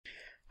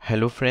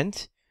Hello friends,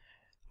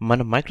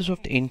 మనం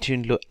Microsoft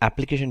Intune లో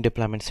application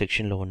deployment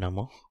సెక్షన్లో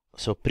ఉన్నాము.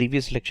 సో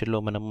ప్రీవియస్ లెక్చర్లో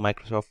మనం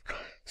మైక్రోసాఫ్ట్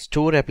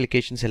స్టోర్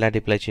అప్లికేషన్స్ ఎలా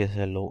డిప్లాయ్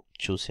చేయాలో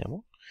చూసాము.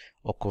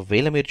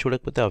 ఒకవేళ మీరు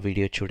చూడకపోతే ఆ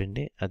వీడియో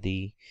చూడండి, అది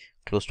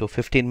క్లోజ్ టు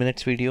 15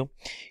 minutes వీడియో.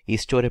 ఈ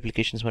స్టోర్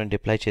అప్లికేషన్స్ మనం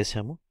డిప్లాయ్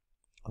చేసాము.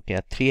 ఓకే,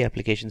 ఆ 3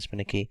 అప్లికేషన్స్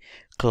మనకి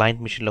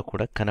క్లయింట్ మిషన్లో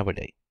కూడా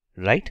కనబడాయి,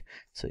 రైట్?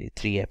 సో ఈ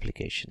 3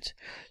 అప్లికేషన్స్.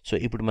 సో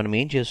ఇప్పుడు మనం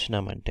ఏం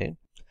చేస్తున్నామంటే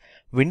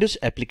విండోస్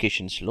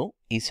అప్లికేషన్స్లో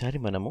ఈసారి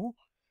మనము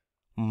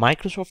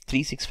మైక్రోసాఫ్ట్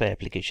 365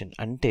 అప్లికేషన్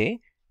అంటే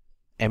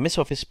MS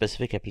office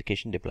specific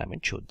application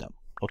deployment చూద్దాం.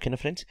 ఓకేనా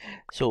ఫ్రెండ్స్?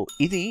 సో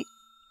ఇది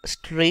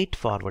స్ట్రైట్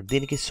ఫార్వర్డ్,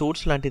 దీనికి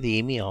సోర్స్ లాంటిది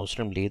ఏమీ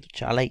అవసరం లేదు,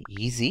 చాలా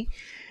ఈజీ,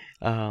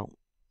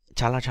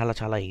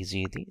 చాలా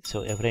ఈజీ ఇది. సో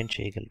ఎవరైనా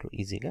చేయగలరు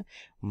ఈజీగా.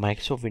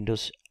 మైక్రోసాఫ్ట్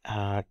విండోస్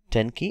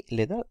 10కి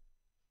లేదా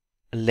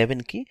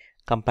 11కి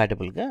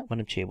కంపాటబుల్గా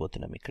మనం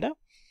చేయబోతున్నాం.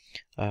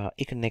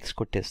 ఇక్కడ నెక్స్ట్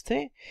కొట్టేస్తే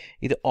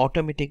ఇది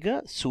ఆటోమేటిక్గా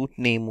సూట్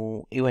నేము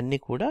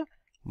ఇవన్నీ కూడా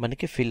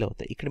మనకి ఫిల్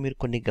అవుతాయి. ఇక్కడ మీరు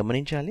కొన్ని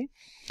గమనించాలి.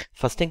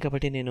 ఫస్ట్ టైం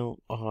కాబట్టి నేను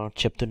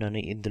చెప్తున్నాను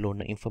ఇందులో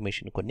ఉన్న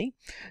ఇన్ఫర్మేషన్ కొన్ని.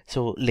 సో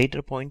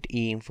లేటర్ పాయింట్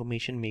ఈ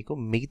ఇన్ఫర్మేషన్ మీకు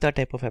మిగతా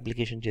టైప్ ఆఫ్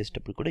అప్లికేషన్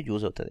చేసేటప్పుడు కూడా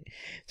యూజ్ అవుతుంది.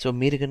 సో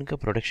మీరు కనుక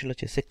ప్రొడక్షన్లో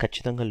చేస్తే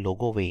ఖచ్చితంగా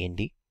లోగో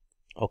వేయండి.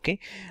 ఓకే,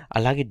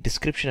 అలాగే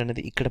డిస్క్రిప్షన్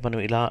అనేది ఇక్కడ మనం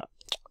ఇలా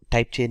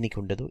టైప్ చేయడానికి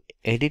ఉండదు,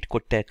 ఎడిట్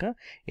కొట్టాక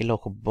ఇలా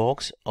ఒక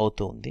బాక్స్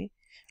అవుతుంది.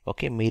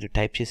 ఓకే, మీరు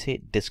టైప్ చేసే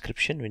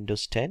డిస్క్రిప్షన్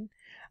విండోస్ 10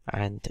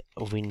 అండ్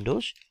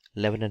విండోస్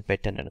 11 అని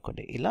పెట్టాను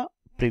అనుకోండి, ఇలా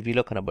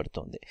ప్రివ్యూలో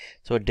కనబడుతుంది.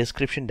 సో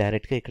డిస్క్రిప్షన్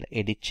డైరెక్ట్గా ఇక్కడ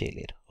ఎడిట్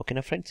చేయలేరు.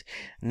 ఓకేనా ఫ్రెండ్స్?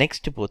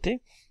 నెక్స్ట్ పోతే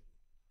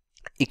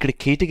ఇక్కడ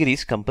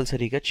కేటగిరీస్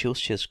కంపల్సరీగా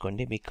చూస్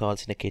చేసుకోండి. మీకు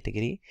కావాల్సిన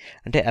కేటగిరీ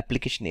అంటే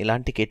అప్లికేషన్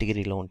ఎలాంటి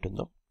కేటగిరీలో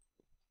ఉంటుందో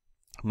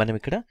మనం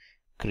ఇక్కడ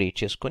క్రియేట్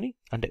చేసుకొని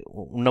అంటే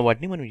ఉన్న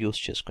వాటిని మనం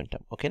యూస్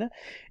చేసుకుంటాం. ఓకేనా?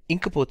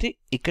 ఇంకపోతే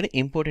ఇక్కడ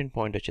ఇంపార్టెంట్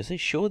పాయింట్ వచ్చేసి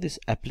show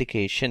this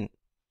application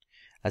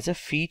as a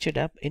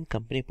featured app in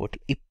company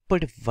portal.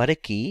 ఇప్పటి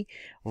వరకు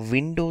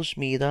విండోస్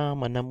మీద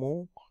మనము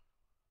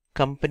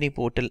కంపెనీ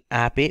పోర్టల్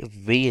యాపే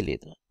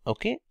వేయలేదు.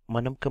 ఓకే,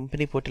 మనం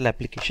కంపెనీ పోర్టల్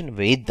అప్లికేషన్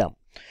వేద్దాం.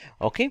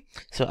 ఓకే,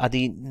 సో అది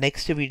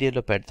నెక్స్ట్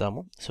వీడియోలో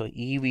పెడతాము. సో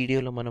ఈ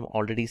వీడియోలో మనం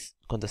ఆల్రెడీ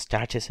కొంత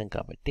స్టార్ట్ చేసాం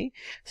కాబట్టి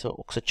సో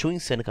ఒకసారి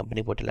చూపిస్తాను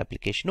కంపెనీ పోర్టల్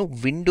అప్లికేషన్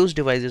విండోస్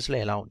డివైజెస్లో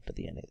ఎలా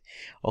ఉంటుంది అనేది.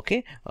 ఓకే,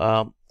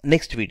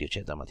 నెక్స్ట్ వీడియో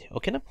చేద్దాం అది.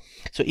 ఓకేనా?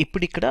 సో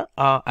ఇప్పుడు ఇక్కడ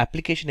ఆ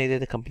అప్లికేషన్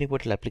ఏదైతే కంపెనీ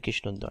పోర్టల్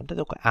అప్లికేషన్ ఉందో అంటే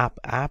అది ఒక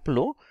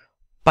యాప్లో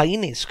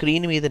పైనే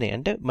స్క్రీన్ మీదనే,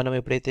 అంటే మనం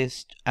ఎప్పుడైతే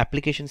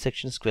అప్లికేషన్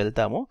సెక్షన్స్కి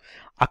వెళ్తామో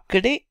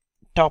అక్కడే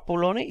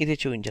టాప్లోనే ఇది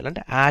చూపించాలి.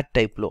 అంటే యాడ్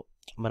టైప్లో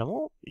మనము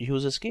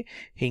యూజర్స్కి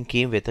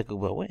ఇంకేం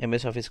వెతకబావు.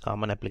 ఎంఎస్ ఆఫీస్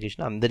కామన్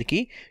అప్లికేషన్ అందరికీ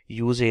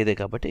యూజ్ అయ్యేదే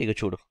కాబట్టి ఇక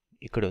చూడు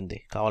ఇక్కడ ఉంది,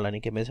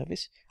 కావాలని ఎంఎస్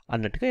ఆఫీస్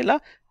అన్నట్టుగా ఇలా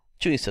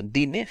చూపిస్తాం.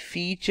 దీన్నే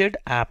ఫీచర్డ్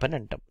యాప్ అని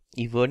అంటాం.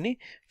 ఈ వర్డ్ని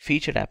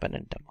ఫీచర్డ్ యాప్ అని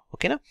అంటాం.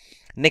 ఓకేనా?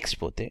 నెక్స్ట్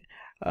పోతే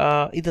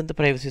ఇదంతా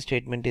ప్రైవసీ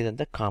స్టేట్మెంట్,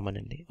 ఇదంతా కామన్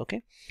అండి. ఓకే,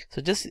 సో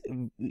జస్ట్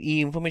ఈ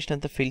ఇన్ఫర్మేషన్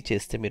అంతా ఫిల్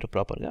చేస్తే మీరు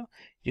ప్రాపర్గా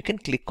you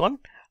can click on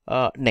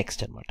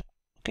next అనమాట.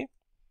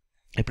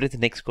 ఎప్పుడైతే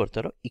నెక్స్ట్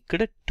కొడతారో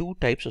ఇక్కడ 2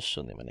 టైప్స్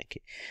వస్తుంది మనకి.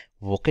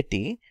 ఒకటి,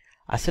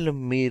 అసలు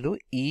మీరు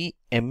ఈ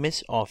ఎంఎస్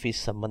ఆఫీస్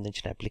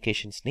సంబంధించిన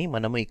అప్లికేషన్స్ని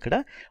మనము ఇక్కడ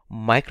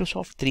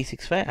మైక్రోసాఫ్ట్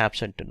 365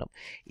 యాప్స్ అంటున్నాం.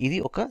 ఇది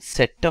ఒక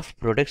సెట్ ఆఫ్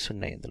ప్రొడక్ట్స్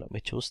ఉన్నాయి ఇందులో.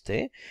 మీరు చూస్తే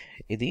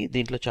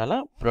దీంట్లో చాలా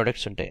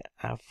ప్రొడక్ట్స్ ఉంటాయి.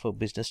 యాప్ ఫర్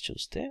బిజినెస్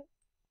చూస్తే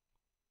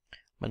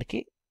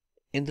మనకి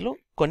ఇందులో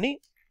కొన్ని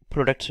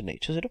ప్రొడక్ట్స్ ఉన్నాయి,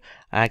 చూసారు?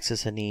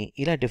 యాక్సెస్ అని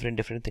ఇలా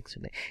డిఫరెంట్ థింగ్స్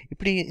ఉన్నాయి.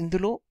 ఇప్పుడు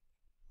ఇందులో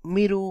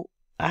మీరు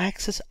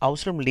యాక్సెస్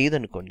అవసరం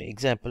లేదనుకోండి,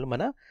 ఎగ్జాంపుల్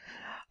మన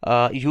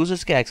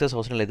యూజర్స్కి యాక్సెస్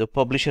అవసరం లేదు,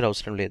 పబ్లిషర్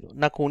అవసరం లేదు,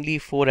 నాకు ఓన్లీ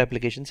 4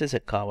 అప్లికేషన్స్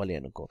కావాలి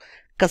అనుకో,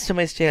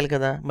 కస్టమైజ్ చేయాలి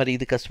కదా. మరి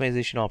ఇది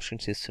కస్టమైజేషన్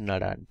ఆప్షన్స్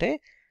ఇస్తున్నాడా అంటే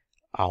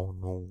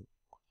అవును,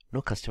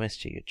 నువ్వు కస్టమైజ్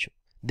చేయొచ్చు.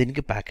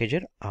 దీనికి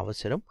ప్యాకేజర్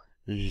అవసరం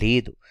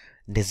లేదు.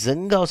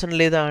 నిజంగా అవసరం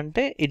లేదా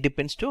అంటే it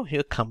depends to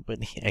your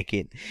company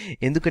again,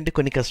 ఎందుకంటే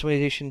కొన్ని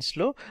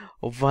కస్టమైజేషన్స్లో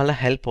వాళ్ళ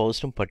హెల్ప్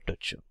అవసరం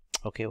పట్టొచ్చు.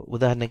 ఓకే,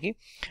 ఉదాహరణకి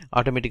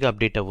ఆటోమేటిక్గా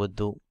అప్డేట్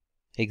అవ్వద్దు,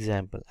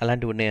 ఎగ్జాంపుల్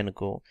అలాంటివి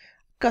ఉన్నాయనుకో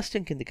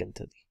కస్టమ్ కిందకి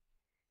వెళ్తుంది.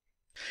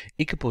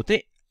 ఇకపోతే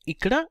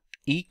ఇక్కడ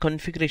ఈ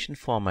కాన్ఫిగరేషన్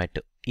ఫార్మాట్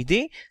ఇదే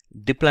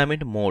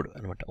డిప్లాయ్మెంట్ మోడ్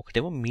అనమాట.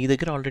 ఒకటేమో మీ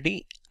దగ్గర ఆల్రెడీ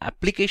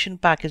అప్లికేషన్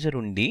ప్యాకేజర్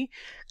ఉండి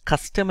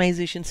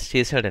కస్టమైజేషన్స్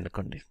చేశాడు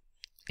అనుకోండి,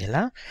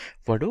 ఎలా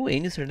వాడు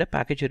ఏం చేస్తాడంటే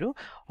ప్యాకేజరు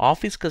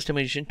ఆఫీస్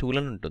కస్టమైజేషన్ టూల్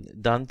అని ఉంటుంది,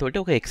 దాంతో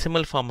ఒక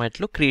XML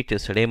ఫార్మాట్లో క్రియేట్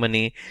చేస్తాడు.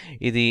 ఏమని,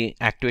 ఇది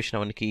యాక్టివేషన్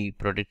అవనికి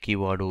ప్రోడక్ట్కి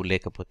వాడు,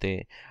 లేకపోతే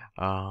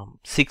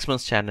 6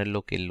 months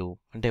ఛానల్లోకి వెళ్ళు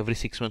అంటే ఎవ్రీ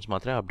 6 months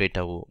మాత్రమే అప్డేట్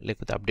అవ్వు,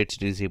 లేకపోతే అప్డేట్స్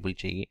డిజేబుల్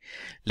చెయ్యి,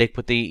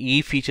 లేకపోతే ఈ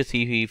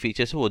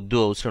ఫీచర్స్ వద్దు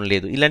అవసరం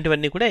లేదు,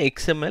 ఇలాంటివన్నీ కూడా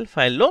XML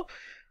ఫైల్లో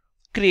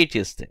క్రియేట్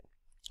చేస్తాయి.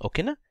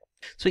 ఓకేనా?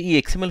 సో ఈ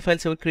XML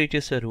ఫైల్స్ ఎవరు క్రియేట్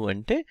చేస్తారు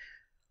అంటే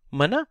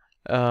మన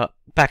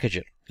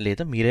ప్యాకేజర్,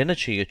 లేదా మీరైనా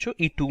చేయొచ్చు.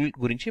 ఈ టూల్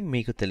గురించి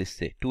మీకు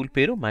తెలిస్తే, టూల్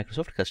పేరు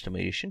మైక్రోసాఫ్ట్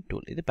కస్టమైజేషన్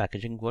టూల్. ఇది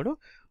ప్యాకేజింగ్ కూడా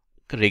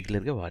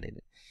రెగ్యులర్గా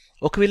వాడేది.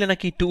 ఒకవేళ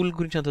నాకు ఈ టూల్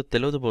గురించి అంత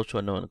తెలియకపోవచ్చు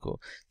అన్నాం అనుకో,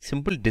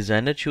 సింపుల్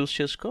డిజైనర్ చూస్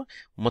చేసుకో,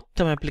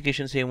 మొత్తం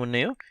అప్లికేషన్స్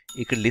ఏమున్నాయో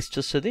ఇక్కడ లిస్ట్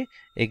వస్తుంది.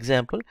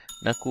 ఎగ్జాంపుల్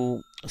నాకు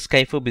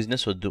స్కై ఫర్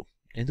బిజినెస్ వద్దు,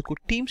 ఎందుకు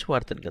టీమ్స్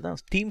వాడతాను కదా,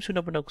 టీమ్స్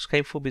ఉన్నప్పుడు నాకు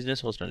స్కైప్ ఫర్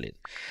బిజినెస్ అవసరం లేదు.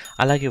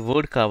 అలాగే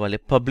వర్డ్ కావాలి,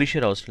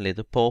 పబ్లిషర్ అవసరం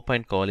లేదు, పవర్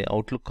పాయింట్ కావాలి,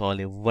 అవుట్లుక్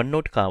కావాలి, వన్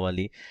నోట్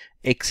కావాలి,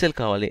 ఎక్సెల్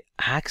కావాలి,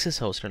 యాక్సెస్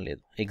అవసరం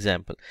లేదు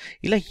ఎగ్జాంపుల్.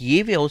 ఇలా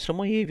ఏవి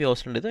అవసరమో ఏవి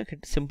అవసరం లేదో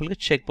సింపుల్గా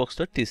చెక్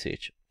బాక్స్తో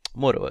తీసేయచ్చు.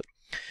 మోర్ ఓవర్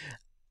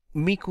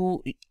మీకు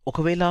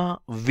ఒకవేళ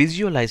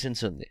విజియో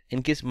లైసెన్స్ ఉంది,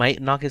 ఇన్ కేస్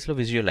నా కేసులో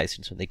విజియో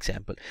లైసెన్స్ ఉంది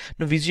ఎగ్జాంపుల్,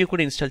 నువ్వు విజియో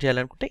కూడా ఇన్స్టాల్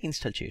చేయాలనుకుంటే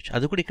ఇన్స్టాల్ చేయొచ్చు,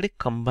 అది కూడా ఇక్కడే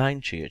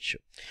కంబైన్ చేయొచ్చు.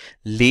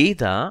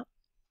 లేదా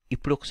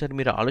ఇప్పుడు ఒకసారి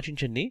మీరు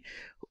ఆలోచించండి,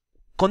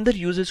 కొందరు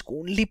యూజర్స్కి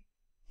ఓన్లీ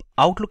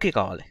అవుట్లుకే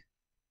కావాలి,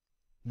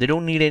 they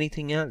don't need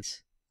anything else.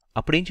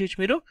 అప్పుడు ఏం చేయొచ్చు,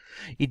 మీరు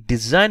ఈ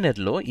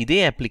డిజైనర్లో ఇదే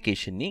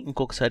అప్లికేషన్ని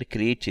ఇంకొకసారి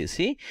క్రియేట్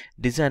చేసి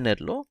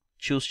డిజైనర్లో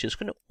చూస్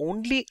చేసుకుని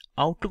ఓన్లీ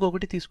అవుట్లుక్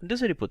ఒకటి తీసుకుంటే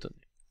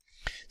సరిపోతుంది.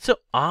 సో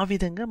ఆ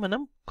విధంగా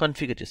మనం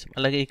కాన్ఫిగర్ చేస్తాం.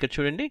 అలాగే ఇక్కడ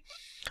చూడండి,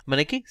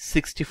 మనకి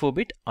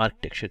 64-బిట్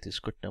ఆర్కిటెక్చర్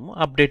తీసుకుంటున్నాము.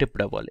 అప్డేట్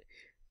ఎప్పుడు అవ్వాలి?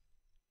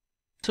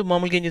 సో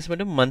మామూలుగా ఏం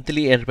చేస్తామంటే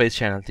మంత్లీ ఎంటర్ప్రైజ్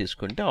ఛానల్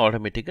తీసుకుంటే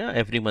ఆటోమేటిక్గా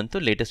ఎవ్రీ మంత్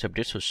లేటెస్ట్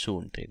అప్డేట్స్ వస్తూ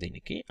ఉంటాయి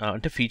దీనికి,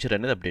 అంటే ఫీచర్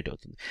అనేది అప్డేట్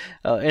అవుతుంది.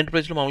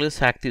 ఎంటర్ప్రైజ్లో మామూలుగా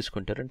సాక్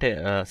తీసుకుంటారు, అంటే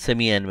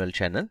సెమీ యాన్యువల్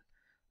ఛానల్,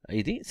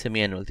 ఇది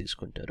సెమీ యాన్యువల్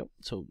తీసుకుంటారు.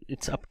 So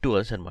it's up to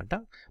us అనమాట,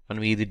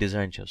 మనం ఇది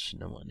డిజైన్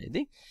చేస్తున్నాము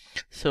అనేది.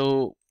 సో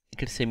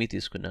ఇక్కడ సెమీ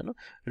తీసుకున్నాను.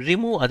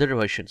 రిమూవ్ అదర్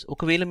వర్షన్స్,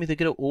 ఒకవేళ మీ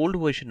దగ్గర ఓల్డ్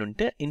వర్షన్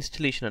ఉంటే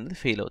ఇన్స్టలేషన్ అనేది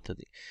ఫెయిల్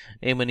అవుతుంది.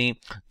 ఏమని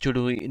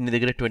చూడు, నీ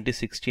దగ్గర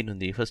 2016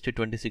 ఉంది, ఫస్ట్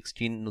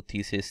 2016 నువ్వు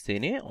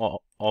తీసేస్తేనే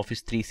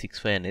ఆఫీస్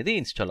 365 అనేది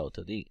ఇన్స్టాల్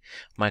అవుతుంది,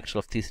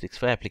 మైక్రోసాఫ్ట్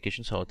 365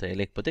 అప్లికేషన్స్ అవుతాయి.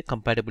 లేకపోతే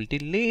కంపాటబిలిటీ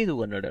లేదు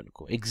అన్నాడు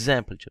అనుకో,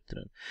 ఎగ్జాంపుల్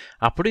చెప్తున్నాను,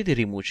 అప్పుడు ఇది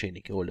రిమూవ్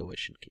చేయడానికి old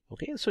వర్షన్కి.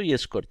 Okay, so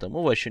yes కొడతాము.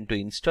 Version 2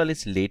 install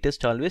is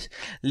latest always,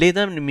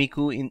 లేదా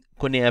మీకు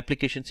కొన్ని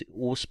అప్లికేషన్స్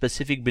ఓ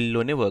స్పెసిఫిక్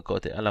బిల్లోనే వర్క్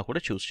అవుతాయి, అలా కూడా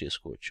చూస్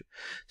చేసుకోవచ్చు.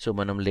 సో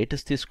మనం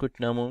లేటెస్ట్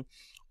తీసుకుంటున్నాము.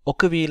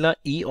 ఒకవేళ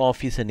ఈ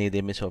ఆఫీస్ అనేది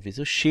ఎంఎస్ ఆఫీస్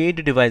షేర్డ్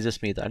డివైజెస్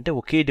మీద, అంటే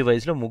ఒకే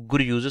డివైస్లో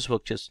ముగ్గురు యూజర్స్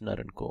వర్క్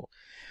చేస్తున్నారనుకో,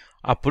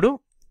 అప్పుడు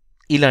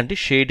ఇలాంటి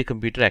షేర్డ్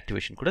కంప్యూటర్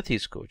యాక్టివేషన్ కూడా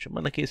తీసుకోవచ్చు.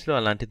 మన కేసులో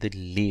అలాంటిది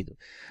లేదు.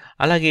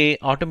 అలాగే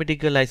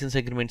ఆటోమేటిక్గా లైసెన్స్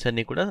అగ్రిమెంట్స్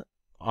అన్నీ కూడా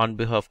ఆన్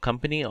బిహాఫ్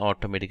కంపెనీ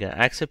ఆటోమేటిక్గా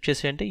యాక్సెప్ట్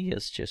చేసే అంటే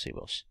ఎస్ చేసే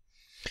బాస్.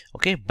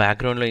 ఓకే,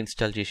 బ్యాక్గ్రౌండ్లో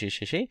install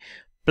చేసేసేసి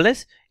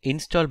plus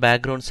install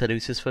background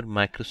services for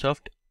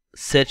Microsoft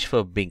search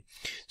for Bing.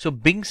 So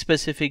Bing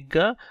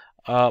స్పెసిఫిక్గా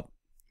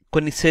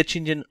కొన్ని సెర్చ్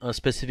ఇంజిన్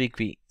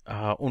స్పెసిఫిక్వి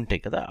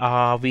ఉంటాయి కదా,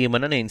 అవి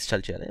ఏమన్నా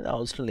ఇన్స్టాల్ చేయాలి,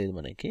 అవసరం లేదు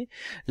మనకి.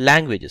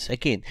 లాంగ్వేజెస్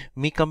అగైన్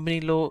మీ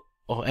కంపెనీలో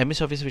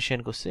ఎంఎస్ ఆఫీస్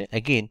విషయానికి వస్తే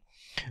అగైన్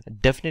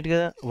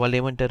డెఫినెట్గా వాళ్ళు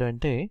ఏమంటారు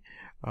అంటే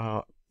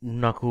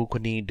నాకు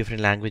కొన్ని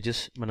డిఫరెంట్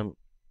లాంగ్వేజెస్, మనం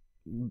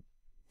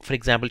ఫర్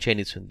ఎగ్జాంపుల్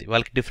చైనీస్ ఉంది,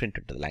 వాళ్ళకి డిఫరెంట్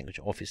ఉంటుంది లాంగ్వేజ్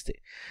ఆఫీస్ది.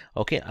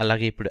 ఓకే,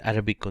 అలాగే ఇప్పుడు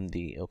అరబిక్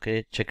ఉంది, okay,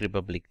 check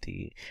రిపబ్లిక్ది,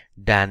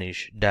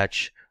 Danish,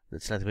 Dutch,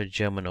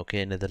 German, okay,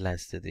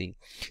 నెదర్లాండ్స్ది.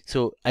 So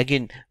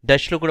again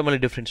డచ్లో కూడా మళ్ళీ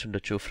డిఫరెన్స్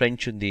ఉండొచ్చు,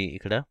 ఫ్రెంచ్ ఉంది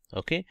ఇక్కడ,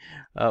 ఓకే,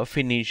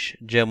 ఫినిష్,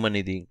 జర్మన్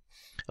ఇది,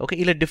 ఓకే,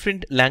 ఇలా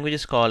డిఫరెంట్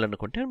లాంగ్వేజెస్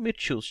కావాలనుకుంటే మీరు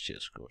చూస్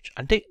చేసుకోవచ్చు.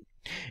 అంటే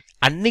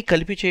అన్నీ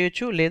కలిపి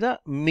చేయొచ్చు, లేదా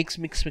మిక్స్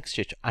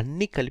చేయొచ్చు.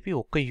 అన్నీ కలిపి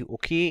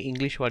ఒకే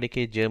ఇంగ్లీష్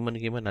వాడికి జర్మన్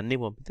గేమని అన్నీ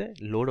పంపితే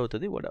లోడ్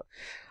అవుతుంది,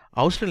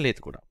 అవసరం లేదు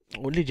కూడా.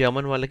 ఓన్లీ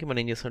జర్మన్ వాళ్ళకి మనం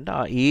ఏం చేస్తామంటే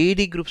ఆ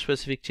ఏడీ గ్రూప్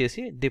స్పెసిఫిక్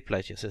చేసి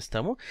డిప్లాయ్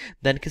చేసేస్తాము.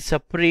 దానికి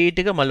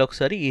సపరేట్గా మళ్ళీ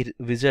ఒకసారి ఈ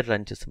విజర్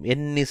రన్ చేస్తాం.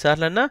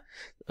 ఎన్నిసార్లన్నా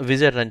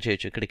విజర్ రన్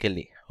చేయొచ్చు ఇక్కడికి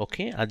వెళ్ళి.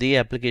 ఓకే, అదే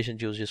అప్లికేషన్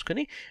చూస్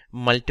చేసుకొని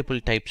మల్టిపుల్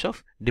టైప్స్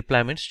ఆఫ్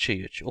డిప్లాయ్మెంట్స్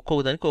చేయొచ్చు.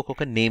 ఒక్కొక్క దానికి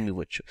ఒక్కొక్క నేమ్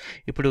ఇవ్వచ్చు.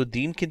 ఇప్పుడు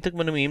దీనికి ఇంతకు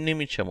మనం ఏం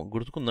నేమ్ ఇచ్చాము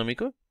గుర్తుకుందాం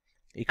మీకు,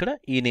 ఇక్కడ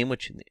ఈ నేమ్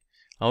వచ్చింది,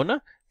 అవునా?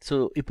 సో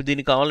ఇప్పుడు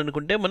దీనికి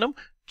కావాలనుకుంటే మనం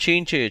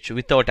చేంజ్ చేయొచ్చు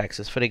without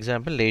access. For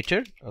example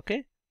later, okay,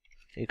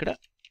 ఇక్కడ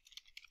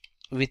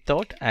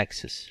వితౌట్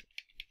యాక్సెస్.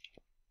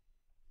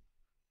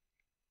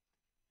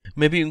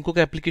 మేబీ ఇంకొక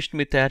అప్లికేషన్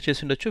మీరు తయారు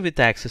చేసి ఉండొచ్చు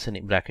విత్ యాక్సెస్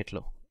అని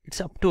బ్రాకెట్లో.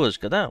 ఇట్స్ అప్ టు అస్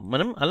కదా,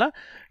 మనం అలా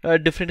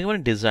డిఫరెంట్గా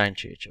మనం డిజైన్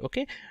చేయొచ్చు.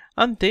 ఓకే,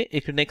 అంతే.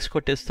 ఇక్కడ నెక్స్ట్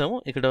కొట్టేస్తాము.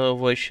 ఇక్కడ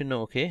వర్షన్,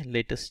 ఓకే,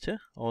 లేటెస్ట్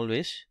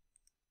ఆల్వేస్,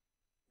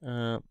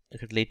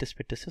 ఇక్కడ లేటెస్ట్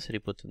పెట్టేస్తే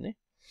సరిపోతుంది.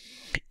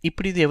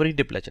 ఇప్పుడు ఇది ఎవరికి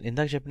డిప్లాయ్ చేయాలి?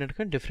 ఇందాక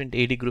చెప్పినట్టుగా డిఫరెంట్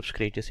ఏడీ గ్రూప్స్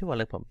క్రియేట్ చేసి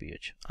వాళ్ళకి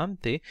పంపించవచ్చు,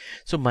 అంతే.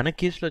 సో మన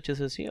కేసులో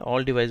వచ్చేసేసి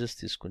ఆల్ డివైజెస్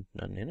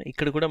తీసుకుంటున్నాను నేను.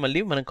 ఇక్కడ కూడా మళ్ళీ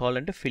మనకు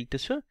కావాలంటే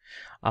ఫిల్టర్స్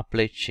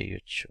అప్లై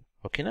చేయొచ్చు.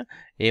 ఓకేనా,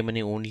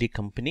 ఏమని ఓన్లీ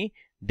కంపెనీ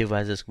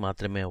డివైజెస్కి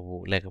మాత్రమే అవ్వు,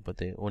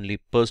 లేకపోతే ఓన్లీ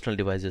పర్సనల్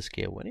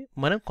డివైజెస్కి అవ్వు అని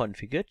మనం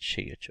కాన్ఫిగర్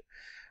చేయొచ్చు.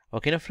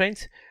 ఓకేనా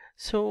ఫ్రెండ్స్,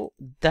 సో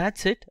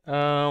దాట్స్ ఇట్.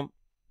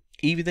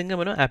 ఈ విధంగా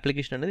మనం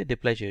అప్లికేషన్ అనేది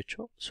డిప్లాయ్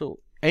చేయొచ్చు. So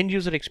end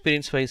user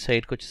experience wise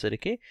సైడ్కి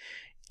వచ్చేసరికి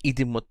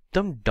ఇది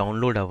మొత్తం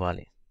డౌన్లోడ్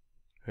అవ్వాలి,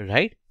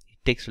 right? It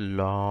takes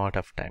lot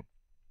of time.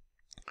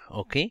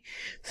 Okay,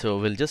 so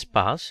will just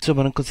pass. So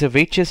మనం కొంచెం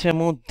వెయిట్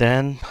చేసాము.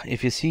 Then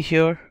if you see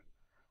here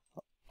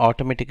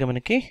ఆటోమేటిక్గా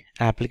మనకి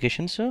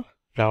అప్లికేషన్స్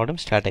రావడం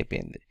స్టార్ట్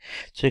అయిపోయింది.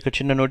 సో ఇక్కడ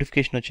చిన్న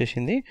నోటిఫికేషన్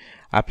వచ్చేసింది,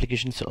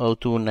 అప్లికేషన్స్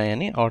అవుతూ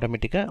ఉన్నాయని.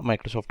 ఆటోమేటిక్గా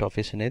మైక్రోసాఫ్ట్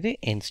ఆఫీస్ అనేది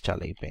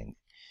ఇన్స్టాల్ అయిపోయింది.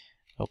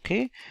 ఓకే,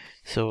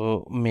 సో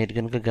మీరు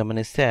కనుక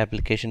గమనిస్తే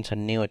అప్లికేషన్స్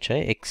అన్నీ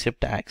వచ్చాయి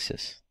ఎక్సెప్ట్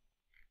యాక్సెస్.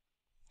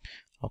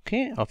 ఓకే,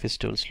 ఆఫీస్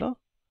టూల్స్లో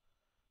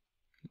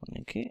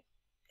మనకి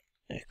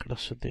ఎక్కడ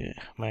వస్తుంది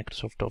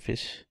మైక్రోసాఫ్ట్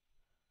ఆఫీస్,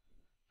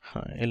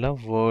 ఇలా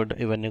వర్డ్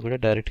ఇవన్నీ కూడా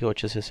డైరెక్ట్గా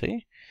వచ్చేసేసాయి.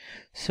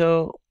 సో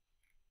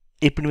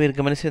ఇప్పుడు మీరు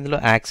గమనిస్తే ఇందులో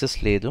యాక్సెస్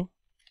లేదు.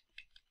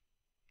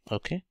 ఓకే, సో యాక్సెస్ లేకపోతే ఏం చేయాలి? మైక్రోసాఫ్ట్ ఆఫీస్ ఓపెన్ చేయాలి. ఓకే, సో ఇక్కడ యాక్సెస్ లేదు,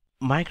 ఓకే.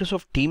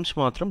 మైక్రోసాఫ్ట్ టీమ్స్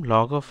మాత్రం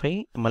లాగ్ ఆఫ్ అయ్యి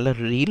మళ్ళీ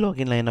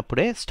రీలాగిన్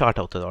అయినప్పుడే స్టార్ట్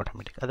అవుతుంది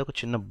ఆటోమేటిక్. అదొక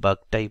చిన్న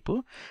బగ్ టైపు,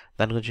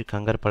 దాని గురించి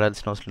కంగారు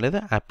పడాల్సిన అవసరం లేదు.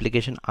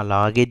 అప్లికేషన్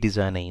అలాగే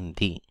డిజైన్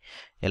అయింది.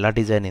 ఎలా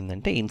డిజైన్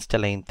అయిందంటే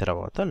ఇన్స్టాల్ అయిన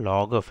తర్వాత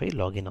లాగ్ ఆఫ్ అయ్యి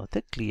లాగిన్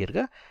అవుతే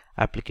క్లియర్గా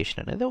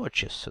అప్లికేషన్ అనేది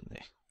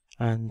వచ్చేస్తుంది.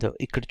 అండ్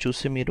ఇక్కడ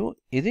చూస్తే మీరు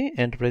ఇది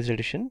ఎంటర్ప్రైజ్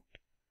ఎడిషన్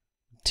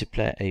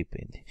డిప్లాయ్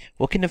అయిపోయింది.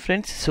 ఓకేనా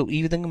ఫ్రెండ్స్, సో ఈ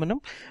విధంగా మనం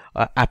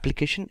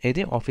అప్లికేషన్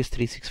ఏది ఆఫీస్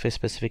 365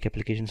 స్పెసిఫిక్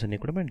అప్లికేషన్స్ అన్ని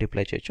కూడా మనం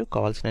డిప్లాయ్ చేయొచ్చు.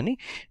 కావాల్సినని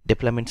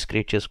డిప్లాయ్మెంట్స్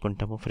క్రియేట్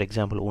చేసుకుంటాము. ఫర్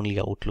ఎగ్జాంపుల్ ఓన్లీ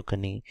అవుట్లుక్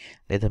అని,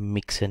 లేదా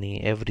మిక్స్ అని,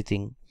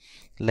 ఎవ్రీథింగ్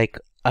లైక్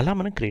అలా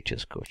మనం క్రియేట్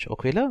చేసుకోవచ్చు.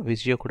 ఒకవేళ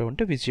విజియో కూడా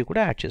ఉంటే విజియో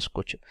కూడా యాడ్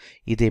చేసుకోవచ్చు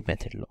ఇదే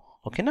మెథడ్లో.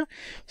 ఓకేనా,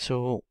 సో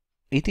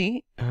ఇది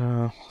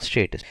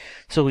స్టేటస్.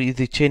 సో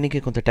ఇది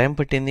చేయడానికి కొంత టైం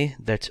పట్టింది.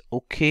 That's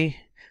okay,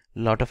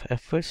 lot of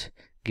efforts.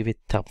 Give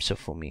it Thums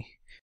up for me.